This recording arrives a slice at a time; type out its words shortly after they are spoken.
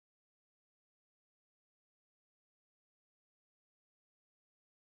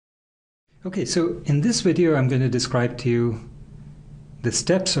Okay, so in this video I'm going to describe to you the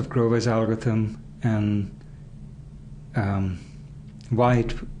steps of Grover's algorithm and why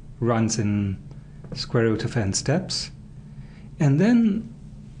it runs in square root of n steps. And then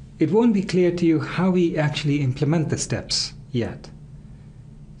it won't be clear to you how we actually implement the steps yet.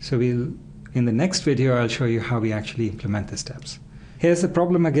 So in the next video I'll show you how we actually implement the steps. Here's the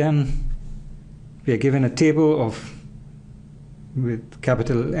problem again. We are given a table with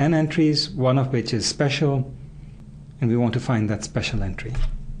capital N entries, one of which is special, and we want to find that special entry.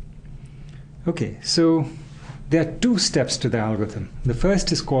 Okay, so there are two steps to the algorithm. The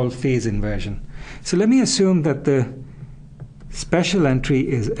first is called phase inversion. So let me assume that the special entry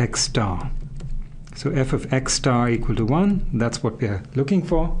is x star. So f of x star equal to 1, that's what we are looking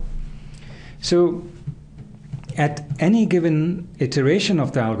for. So at any given iteration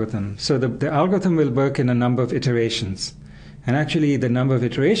of the algorithm, so the algorithm will work in a number of iterations. And actually the number of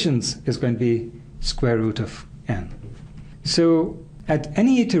iterations is going to be square root of n. So at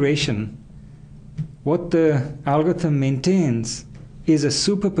any iteration, what the algorithm maintains is a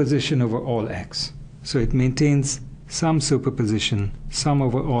superposition over all x. So it maintains some superposition, sum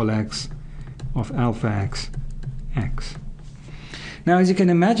over all x of alpha x, x. Now as you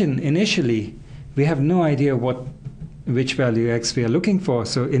can imagine, initially we have no idea which value x we are looking for.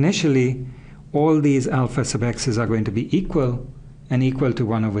 So initially all these alpha sub x's are going to be equal and equal to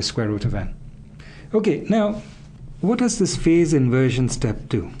 1 over square root of n. Okay, now what does this phase inversion step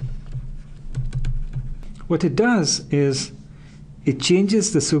do? What it does is it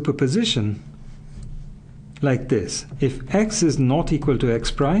changes the superposition like this. If x is not equal to x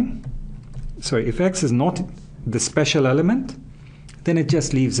prime, if x is not the special element, then it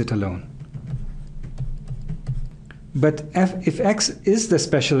just leaves it alone. But if x is the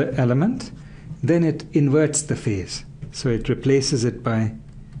special element, then it inverts the phase. So it replaces it by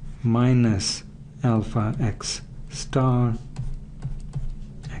minus alpha x star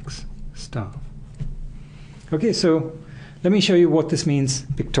x star. Okay, so let me show you what this means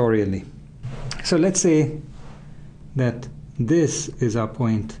pictorially. So let's say that this is our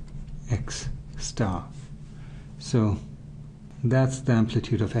point x star. So that's the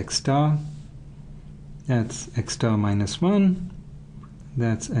amplitude of x star. That's x star minus 1.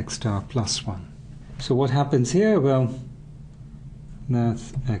 That's x star plus 1. So what happens here? Well,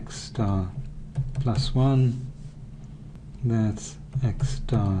 that's x star plus 1. That's x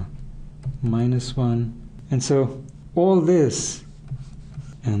star minus 1. And so all this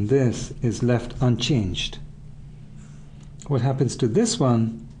and this is left unchanged. What happens to this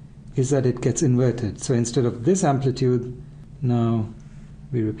one is that it gets inverted. So instead of this amplitude, now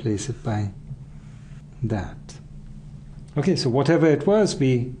we replace it by that. Okay, so whatever it was,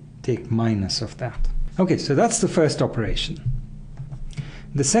 we take minus of that. Okay, so that's the first operation.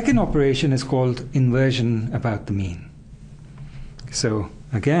 The second operation is called inversion about the mean. So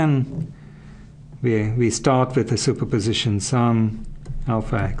again, we start with a superposition sum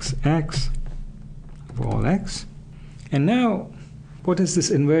alpha x x of all x. And now, what does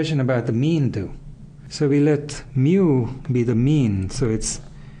this inversion about the mean do? So we let mu be the mean. So it's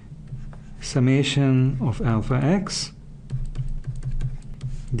summation of alpha x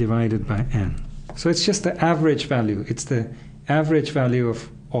divided by n. So it's just the average value. It's the average value of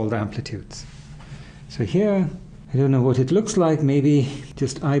all the amplitudes. So here, I don't know what it looks like. Maybe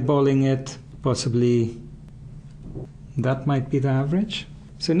just eyeballing it, possibly that might be the average.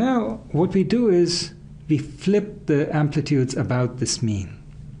 So now what we do is we flip the amplitudes about this mean.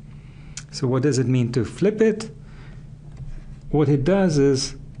 So what does it mean to flip it? What it does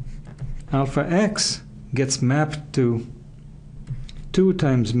is alpha x gets mapped to 2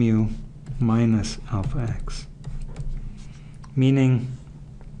 times mu minus alpha x, meaning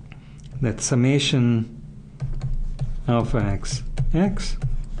that summation alpha x x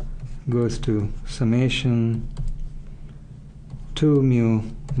goes to summation 2 mu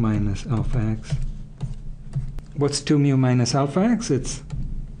minus alpha x. What's 2 mu minus alpha x?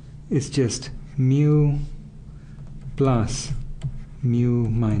 It's just mu plus mu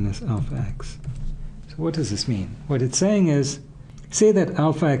minus alpha x. So what does this mean? What it's saying is, say that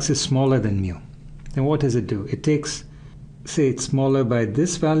alpha x is smaller than mu. Then what does it do? It takes, say it's smaller by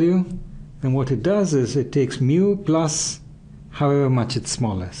this value, then what it does is it takes mu plus however much it's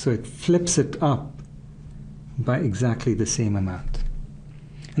smaller. So it flips it up by exactly the same amount.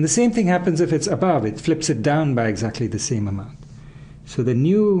 And the same thing happens if it's above. It flips it down by exactly the same amount. So the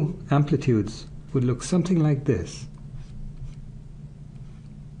new amplitudes would look something like this.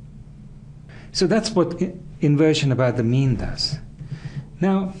 So that's what inversion about the mean does.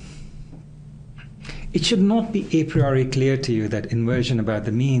 Now, it should not be a priori clear to you that inversion about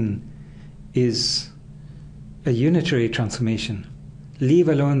the mean is a unitary transformation, leave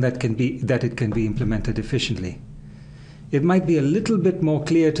alone that it can be implemented efficiently. It might be a little bit more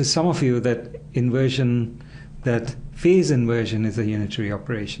clear to some of you that phase inversion is a unitary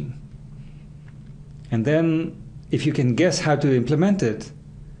operation. And then if you can guess how to implement it,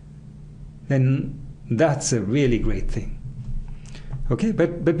 then that's a really great thing. Okay,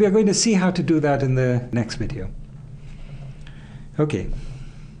 but we are going to see how to do that in the next video. Okay,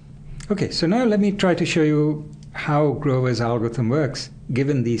 so now let me try to show you how Grover's algorithm works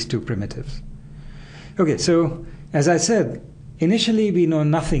given these two primitives. Okay, so as I said, initially we know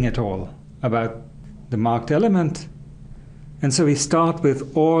nothing at all about the marked element, and so we start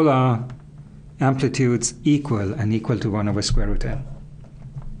with all our amplitudes equal and equal to 1 over square root n.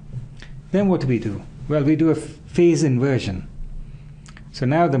 Then what do? Well, we do a phase inversion. So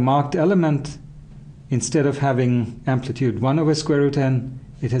now the marked element, instead of having amplitude 1 over square root n,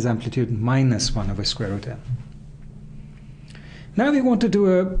 it has amplitude minus 1 over square root n. Now we want to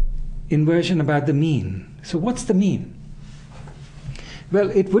do a inversion about the mean. So what's the mean? Well,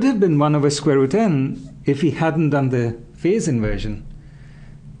 it would have been 1 over square root n if we hadn't done the phase inversion.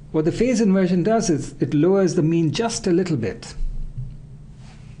 What the phase inversion does is it lowers the mean just a little bit.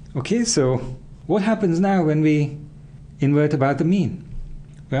 Okay, so what happens now when we invert about the mean?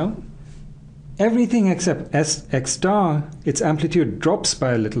 Well, everything except x star, its amplitude drops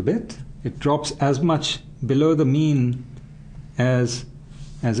by a little bit. It drops as much below the mean as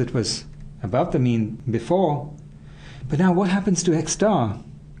it was above the mean before. But now what happens to x star?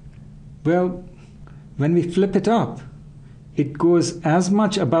 Well, when we flip it up, it goes as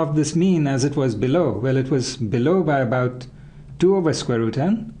much above this mean as it was below. Well, it was below by about 2 over square root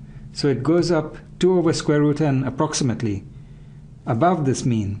n. So it goes up 2 over square root n approximately above this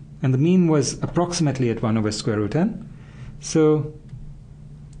mean. And the mean was approximately at 1 over square root n. So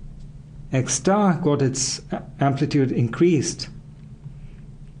x star got its amplitude increased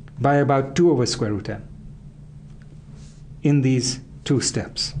by about 2 over square root n in these two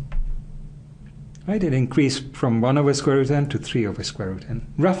steps. Right? It increased from 1 over square root n to 3 over square root n,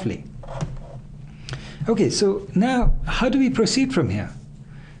 roughly. Okay, so now how do we proceed from here?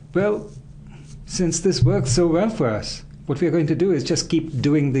 Well, since this works so well for us, what we're going to do is just keep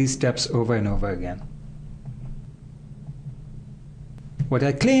doing these steps over and over again. What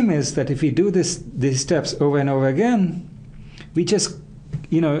I claim is that if we do these steps over and over again, we just,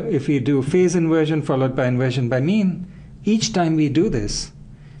 if we do phase inversion followed by inversion by mean, each time we do this,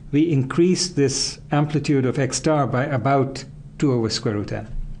 we increase this amplitude of x star by about 2 over square root n.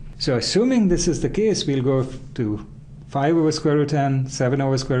 So assuming this is the case, we'll go to 5 over square root n, 7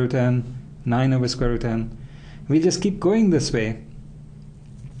 over square root n, 9 over square root n. We just keep going this way,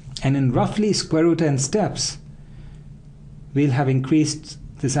 and in roughly square root n steps, we'll have increased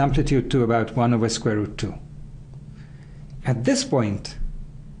this amplitude to about 1 over square root 2. At this point,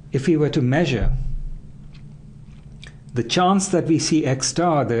 if we were to measure the chance that we see x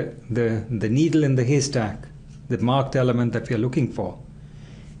star, the needle in the haystack, the marked element that we are looking for,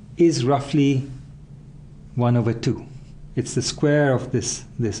 is roughly 1 over 2. It's the square of this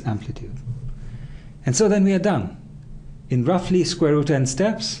amplitude. And so then we are done. In roughly square root n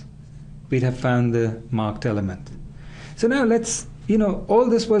steps, we'd have found the marked element. So now let's, all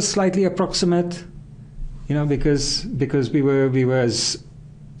this was slightly approximate, because we were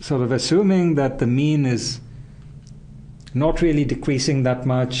sort of assuming that the mean is not really decreasing that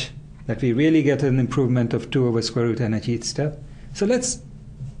much, that we really get an improvement of 2 over square root n at each step. So let's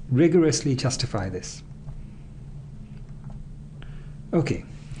rigorously justify this. Okay,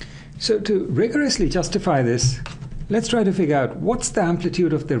 so to rigorously justify this, let's try to figure out what's the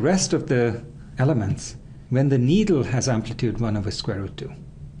amplitude of the rest of the elements when the needle has amplitude 1 over square root 2.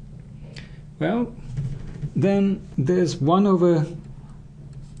 Well, then there's 1 over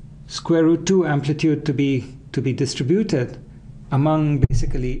square root 2 amplitude to be distributed among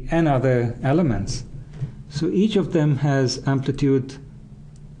basically n other elements. So each of them has amplitude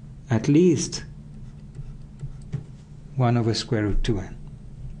at least 1 over square root 2n.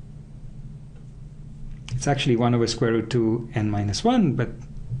 It's actually 1 over square root 2n minus 1, but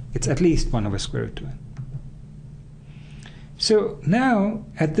it's at least 1 over square root 2n. So now,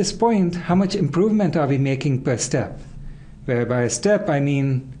 at this point, how much improvement are we making per step? Where by a step I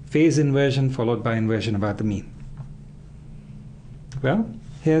mean phase inversion followed by inversion about the mean. Well,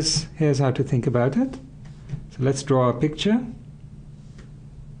 here's how to think about it. So let's draw a picture.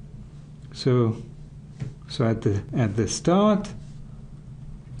 So at the start,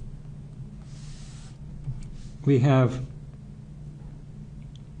 we have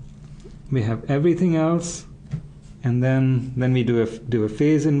everything else And then we do a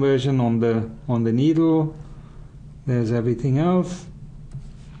phase inversion on the needle. There's everything else.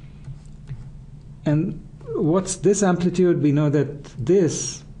 And what's this amplitude? We know that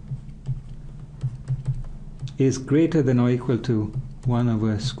this is greater than or equal to 1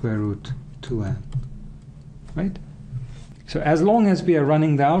 over square root 2n, right? So as long as we are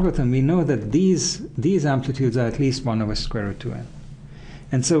running the algorithm, we know that these amplitudes are at least 1 over square root 2n.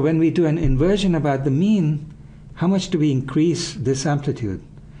 And so when we do an inversion about the mean, how much do we increase this amplitude?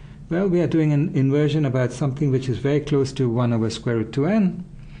 Well, we are doing an inversion about something which is very close to 1 over square root 2n.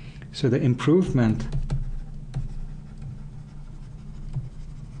 So the improvement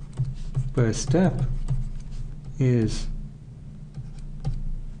per step is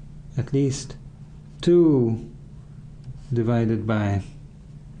at least 2 divided by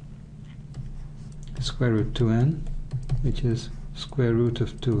square root 2n, which is square root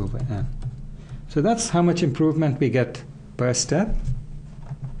of 2 over n. So that's how much improvement we get per step.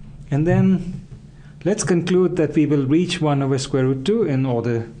 And then let's conclude that we will reach 1 over square root 2 in all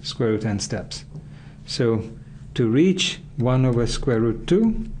the square root n steps. So to reach 1 over square root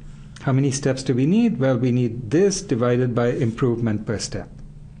 2, how many steps do we need? Well, we need this divided by improvement per step.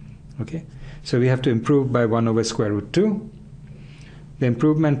 Okay, so we have to improve by 1 over square root 2. The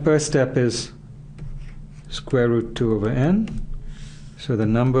improvement per step is square root 2 over n. So the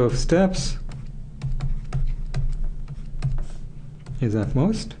number of steps is at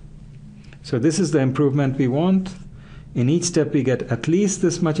most. So this is the improvement we want. In each step we get at least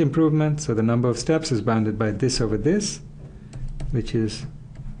this much improvement. So the number of steps is bounded by this over this, which is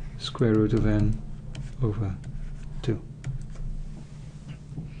square root of n over 2.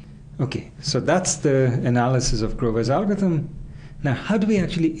 Okay, so that's the analysis of Grover's algorithm. Now, how do we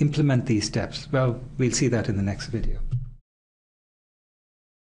actually implement these steps? Well, we'll see that in the next video.